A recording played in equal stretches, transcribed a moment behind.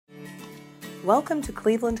Welcome to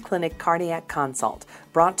Cleveland Clinic Cardiac Consult,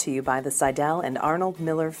 brought to you by the Seidel and Arnold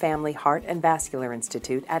Miller Family Heart and Vascular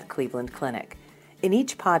Institute at Cleveland Clinic. In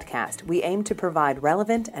each podcast, we aim to provide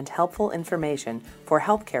relevant and helpful information for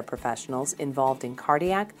healthcare professionals involved in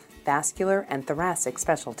cardiac, vascular, and thoracic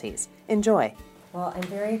specialties. Enjoy. Well, I'm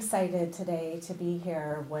very excited today to be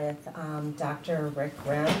here with Dr. Rick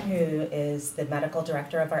Grimm, who is the medical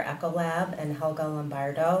director of our Echo Lab, and Helga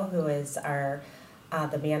Lombardo, who is the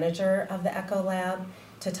manager of the Echo Lab,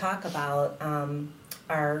 to talk about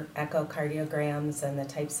our echocardiograms and the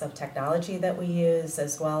types of technology that we use,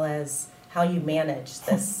 as well as how you manage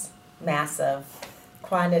this massive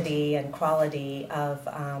quantity and quality of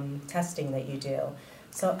testing that you do.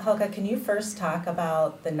 So Helga, can you first talk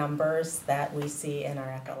about the numbers that we see in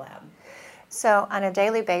our Echo Lab? So on a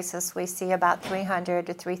daily basis, we see about 300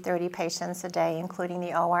 to 330 patients a day, including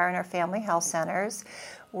the OR and our family health centers.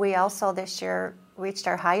 We also this year reached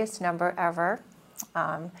our highest number ever,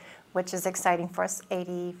 which is exciting for us,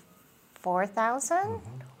 84,000,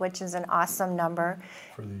 which is an awesome number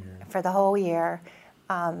for the whole year.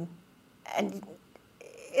 And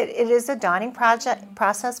it is a daunting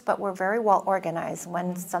process, but we're very well organized.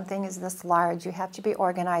 When something is this large, you have to be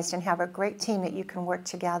organized and have a great team that you can work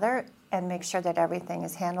together and make sure that everything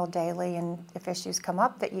is handled daily, and if issues come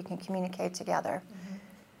up, that you can communicate together. Mm-hmm.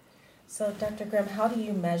 So Dr. Grimm, how do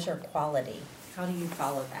you measure quality? How do you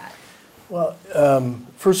follow that? Well,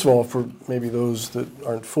 first of all, for maybe those that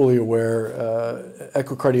aren't fully aware,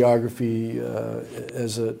 echocardiography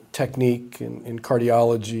as a technique in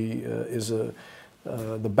cardiology is the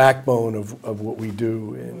backbone of what we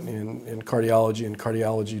do in cardiology and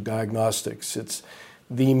cardiology diagnostics. It's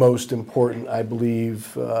the most important, I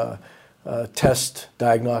believe,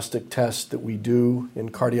 diagnostic test that we do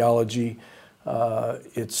in cardiology.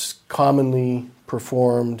 It's commonly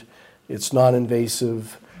performed, it's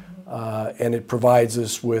non-invasive, and it provides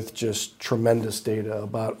us with just tremendous data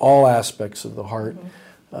about all aspects of the heart.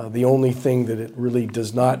 The only thing that it really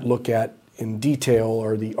does not look at in detail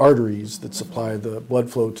are the arteries that supply the blood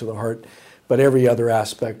flow to the heart, but every other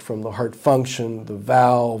aspect, from the heart function, the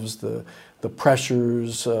valves, the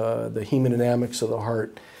pressures, the hemodynamics of the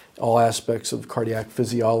heart, all aspects of cardiac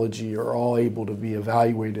physiology are all able to be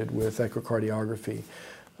evaluated with echocardiography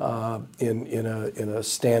in a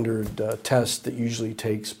standard test that usually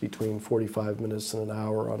takes between 45 minutes and an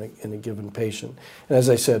hour in a given patient. And as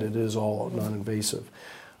I said, it is all non-invasive.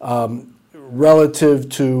 Relative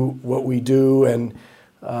to what we do and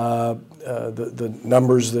the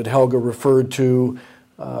numbers that Helga referred to,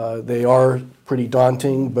 they are pretty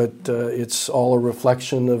daunting, but it's all a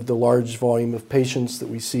reflection of the large volume of patients that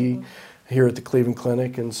we see here at the Cleveland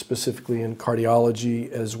Clinic, and specifically in cardiology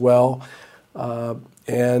as well.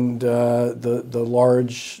 And the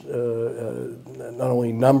large, not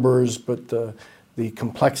only numbers, but the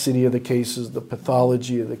complexity of the cases, the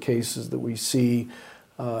pathology of the cases that we see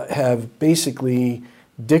have basically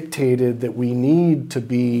dictated that we need to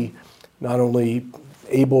be not only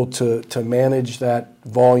able to manage that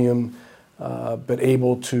volume, but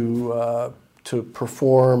able to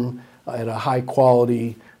perform at a high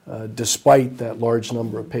quality despite that large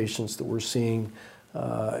number of patients that we're seeing,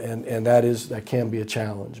 and that can be a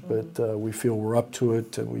challenge. But we feel we're up to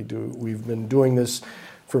it, and we've been doing this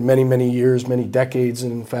for many years, many decades,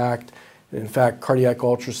 and in fact, cardiac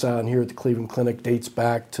ultrasound here at the Cleveland Clinic dates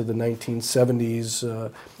back to the 1970s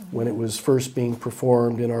when it was first being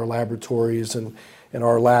performed in our laboratories, and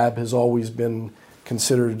our lab has always been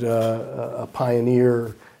considered a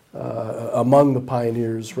pioneer, among the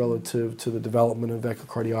pioneers relative to the development of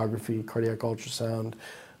echocardiography, cardiac ultrasound,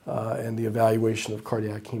 and the evaluation of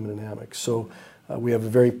cardiac hemodynamics. So we have a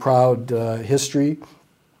very proud history.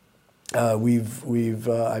 We've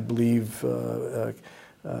I believe,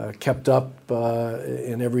 kept up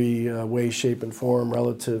in every way, shape, and form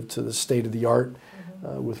relative to the state of the art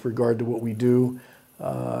with regard to what we do.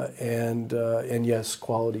 And yes,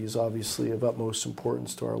 quality is obviously of utmost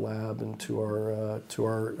importance to our lab and to our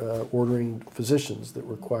ordering physicians that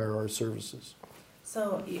require our services.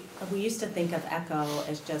 So we used to think of echo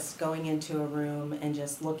as just going into a room and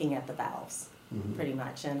just looking at the valves, pretty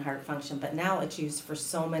much, and heart function, but now it's used for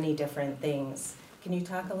so many different things. Can you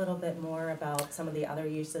talk a little bit more about some of the other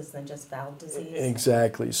uses than just valve disease?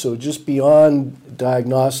 Exactly. So just beyond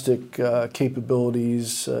diagnostic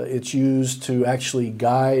capabilities, it's used to actually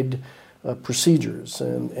guide procedures.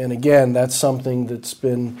 And again, that's something that's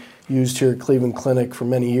been used here at Cleveland Clinic for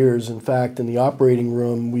many years. In fact, in the operating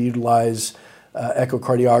room, we utilize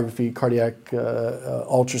echocardiography, cardiac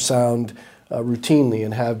ultrasound routinely,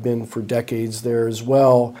 and have been for decades there as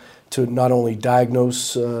well, to not only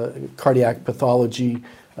diagnose cardiac pathology,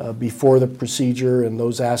 before the procedure and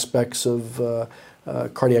those aspects of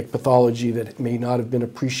cardiac pathology that may not have been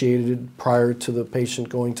appreciated prior to the patient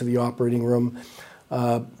going to the operating room.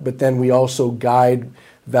 But then we also guide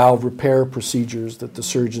valve repair procedures that the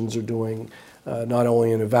surgeons are doing, not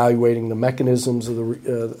only in evaluating the mechanisms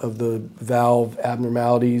of the valve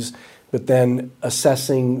abnormalities, but then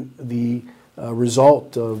assessing the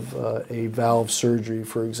result of a valve surgery,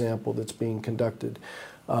 for example, that's being conducted.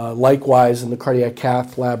 Likewise, in the cardiac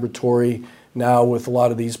cath laboratory, now with a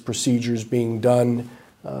lot of these procedures being done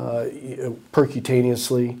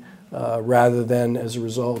percutaneously rather than as a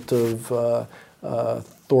result of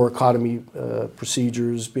thoracotomy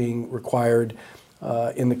procedures being required.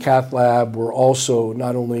 In the cath lab, we're also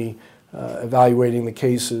not only evaluating the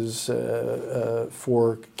cases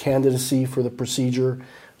for candidacy for the procedure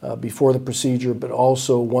before the procedure, but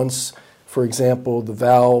also once, for example, the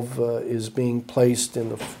valve is being placed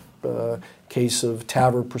in the case of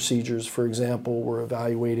TAVR procedures, for example, we're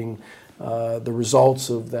evaluating the results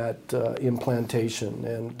of that implantation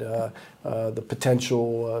and the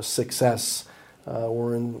potential success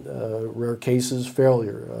or in rare cases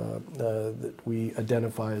failure that we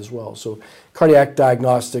identify as well. So cardiac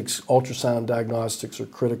diagnostics, ultrasound diagnostics are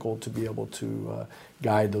critical to be able to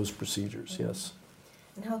guide those procedures, yes.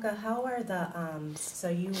 And Helga, how are the, so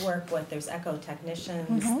you work with, there's echo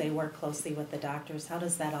technicians, they work closely with the doctors. How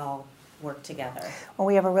does that all work together? Well,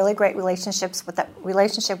 we have a really great relationship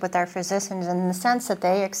with our physicians in the sense that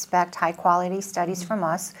they expect high quality studies from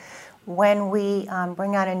us. When we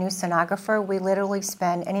bring on a new sonographer, we literally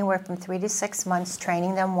spend anywhere from 3 to 6 months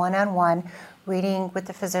training them one-on-one, reading with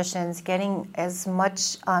the physicians, getting as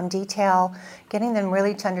much detail, getting them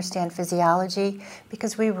really to understand physiology,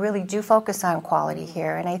 because we really do focus on quality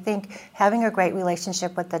here. And I think having a great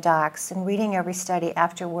relationship with the docs and reading every study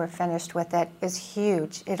after we're finished with it is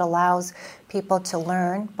huge. It allows people to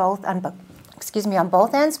learn both on both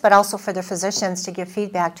ends, but also for the physicians to give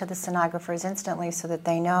feedback to the sonographers instantly so that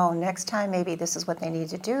they know next time maybe this is what they need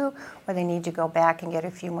to do, or they need to go back and get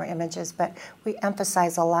a few more images. But we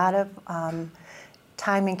emphasize a lot of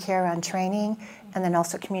time and care on training, and then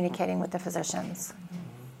also communicating with the physicians.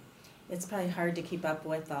 It's probably hard to keep up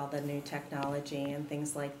with all the new technology and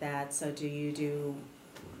things like that. So do you do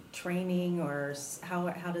training, or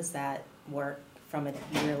how does that work from a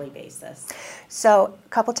yearly basis? So a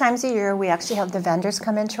couple times a year, we actually have the vendors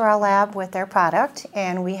come into our lab with their product,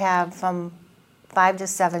 and we have from 5 to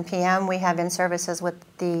 7 p.m. we have in-services with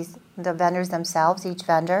the vendors themselves, each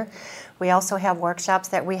vendor. We also have workshops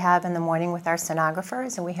that we have in the morning with our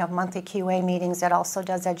sonographers, and we have monthly QA meetings that also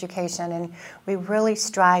does education, and we really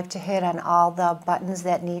strive to hit on all the buttons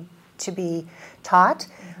that need to be taught.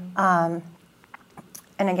 And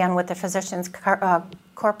again, with the physicians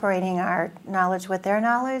incorporating our knowledge with their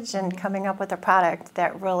knowledge and coming up with a product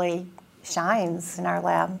that really shines in our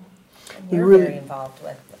lab. And you're very involved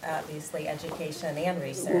with, obviously, education and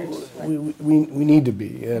research. We need to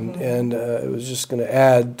be, and I was just going to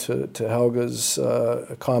add to Helga's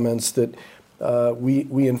comments that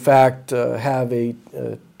we in fact have a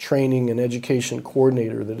training and education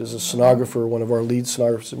coordinator that is a sonographer, one of our lead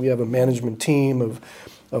sonographers. We have a management team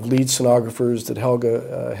of lead sonographers that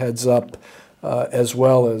Helga heads up, as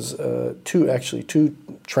well as two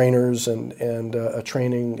trainers and a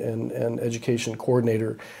training and education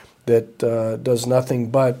coordinator that does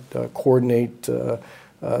nothing but coordinate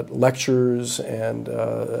lectures and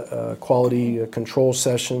quality control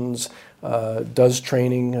sessions, does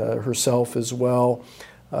training herself as well,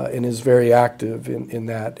 and is very active in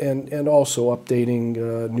that, and also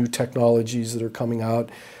updating new technologies that are coming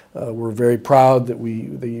out. We're very proud that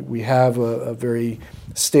we have a very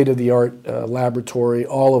state-of-the-art laboratory.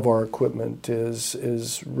 All of our equipment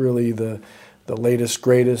is really the latest,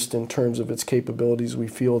 greatest in terms of its capabilities. We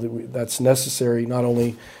feel that that's necessary not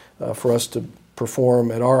only for us to perform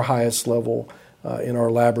at our highest level in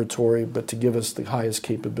our laboratory, but to give us the highest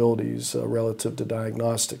capabilities relative to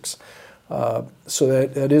diagnostics. So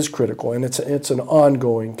that is critical, and it's an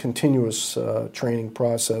ongoing, continuous training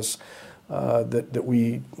process that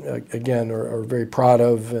we, again, are very proud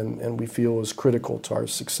of and we feel is critical to our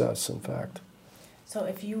success, in fact. So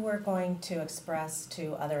if you were going to express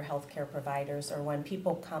to other healthcare providers, or when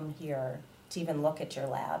people come here to even look at your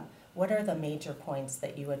lab, what are the major points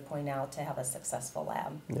that you would point out to have a successful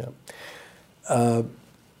lab? Yeah.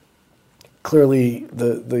 Clearly,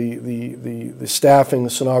 the staffing, the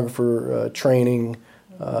sonographer training,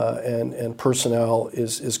 and personnel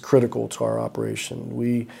is critical to our operation.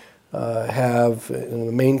 We have, in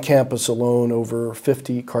the main campus alone, over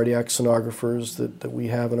 50 cardiac sonographers that we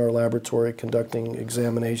have in our laboratory conducting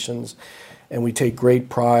examinations. and we take great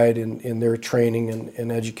pride in their training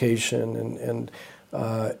and education,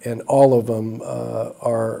 and all of them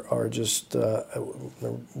are just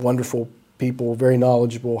wonderful people, very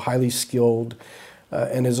knowledgeable, highly skilled,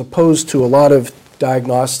 and as opposed to a lot of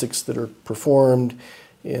diagnostics that are performed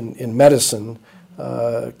in medicine,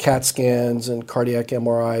 CAT scans and cardiac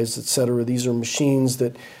MRIs, et cetera. These are machines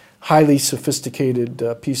that highly sophisticated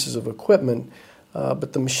pieces of equipment,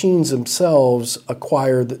 but the machines themselves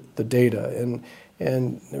acquire the data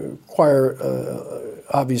and require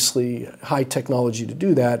obviously high technology to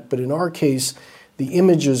do that. But in our case, the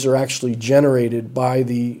images are actually generated by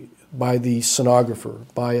the sonographer,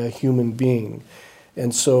 by a human being.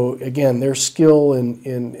 And so again, their skill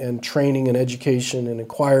in training and education and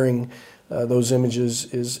acquiring those images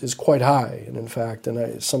is quite high, and in fact,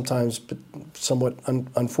 and sometimes somewhat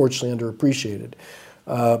unfortunately underappreciated.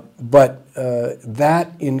 But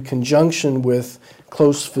that in conjunction with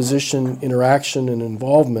close physician interaction and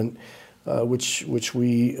involvement, which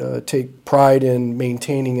we take pride in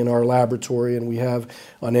maintaining in our laboratory, and we have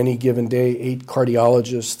on any given day 8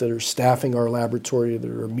 cardiologists that are staffing our laboratory that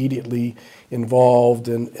are immediately involved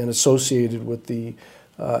and associated with the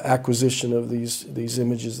acquisition of these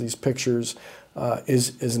images, these pictures,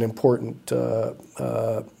 is an important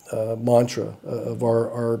mantra of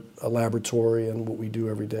our laboratory and what we do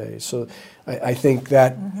every day. So I think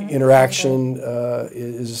that interaction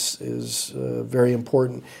is very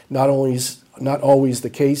important. Not always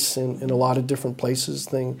the case in a lot of different places.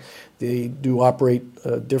 They do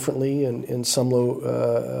operate differently in some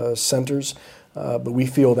centers, but we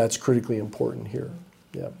feel that's critically important here.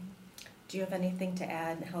 Yeah. Do you have anything to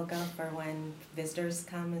add, Helga, for when visitors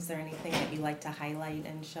come? Is there anything that you'd like to highlight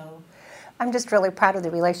and show? I'm just really proud of the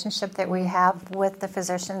relationship that we have with the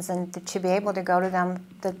physicians, and to be able to go to them,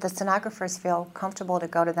 the sonographers feel comfortable to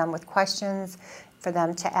go to them with questions, for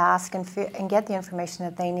them to ask and get the information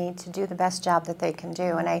that they need to do the best job that they can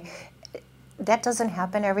do. And that doesn't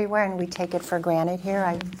happen everywhere, and we take it for granted here.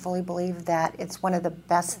 I fully believe that it's one of the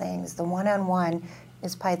best things. The one-on-one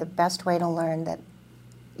is probably the best way to learn that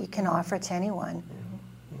you can offer to anyone.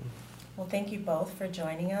 Well, thank you both for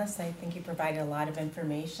joining us. I think you provided a lot of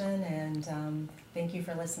information, and thank you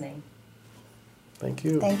for listening. Thank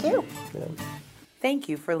you. Thank you. Yeah. Thank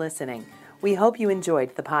you for listening. We hope you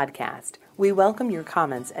enjoyed the podcast. We welcome your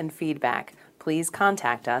comments and feedback. Please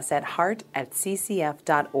contact us at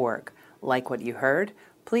heart@ccf.org. Like what you heard?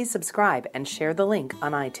 Please subscribe and share the link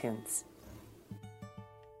on iTunes.